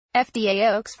FDA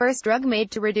OKs first drug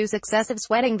made to reduce excessive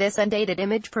sweating. This undated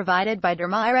image provided by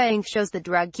Dermira Inc. shows the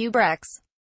drug Qbrexza.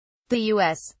 The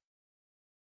U.S.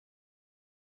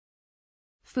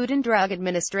 Food and Drug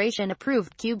Administration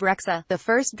approved Qbrexza, the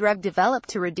first drug developed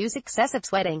to reduce excessive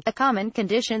sweating, a common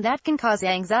condition that can cause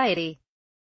anxiety.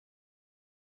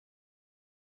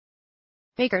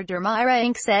 Maker Dermira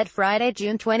Inc. said Friday,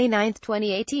 June 29,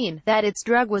 2018, that its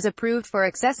drug was approved for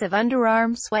excessive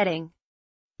underarm sweating.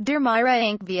 Dermira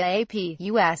Inc. via AP,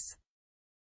 U.S.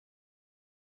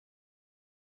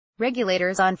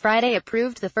 Regulators on Friday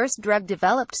approved the first drug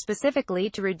developed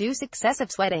specifically to reduce excessive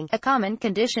sweating, a common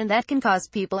condition that can cause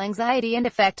people anxiety and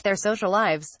affect their social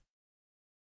lives.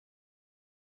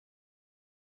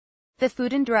 The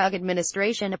Food and Drug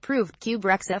Administration approved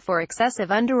Qbrexza for excessive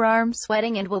underarm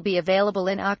sweating and will be available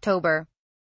in October.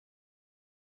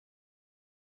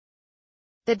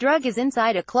 The drug is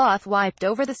inside a cloth wiped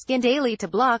over the skin daily to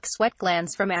block sweat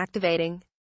glands from activating.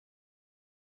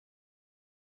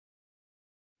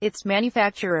 Its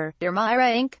manufacturer,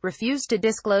 Dermira Inc., refused to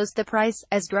disclose the price,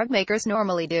 as drug makers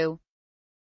normally do.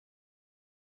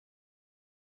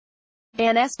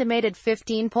 An estimated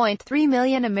 15.3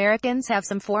 million Americans have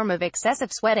some form of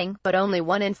excessive sweating, but only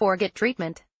 1 in 4 get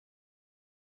treatment.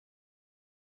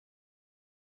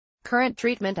 Current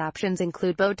treatment options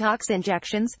include Botox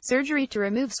injections, surgery to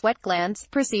remove sweat glands,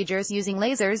 procedures using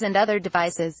lasers and other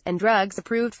devices, and drugs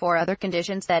approved for other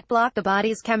conditions that block the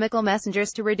body's chemical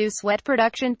messengers to reduce sweat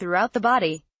production throughout the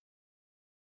body.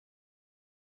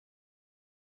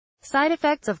 Side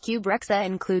effects of Qbrexza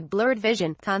include blurred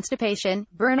vision, constipation,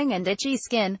 burning and itchy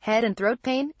skin, head and throat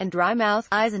pain, and dry mouth,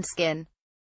 eyes and skin.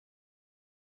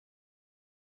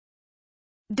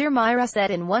 Dermira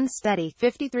said in one study,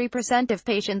 53% of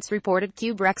patients reported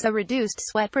Qbrexza reduced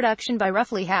sweat production by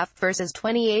roughly half, versus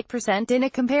 28% in a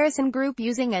comparison group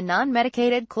using a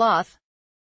non-medicated cloth.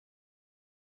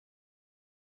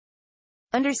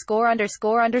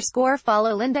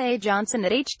 Follow Linda A. Johnson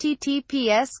at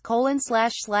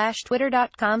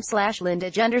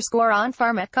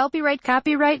https://twitter.com/lindage_on-pharma. Copyright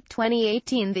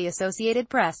 2018 The Associated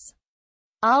Press.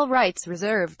 All rights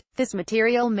reserved. This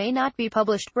material may not be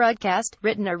published, broadcast,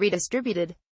 written or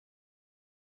redistributed.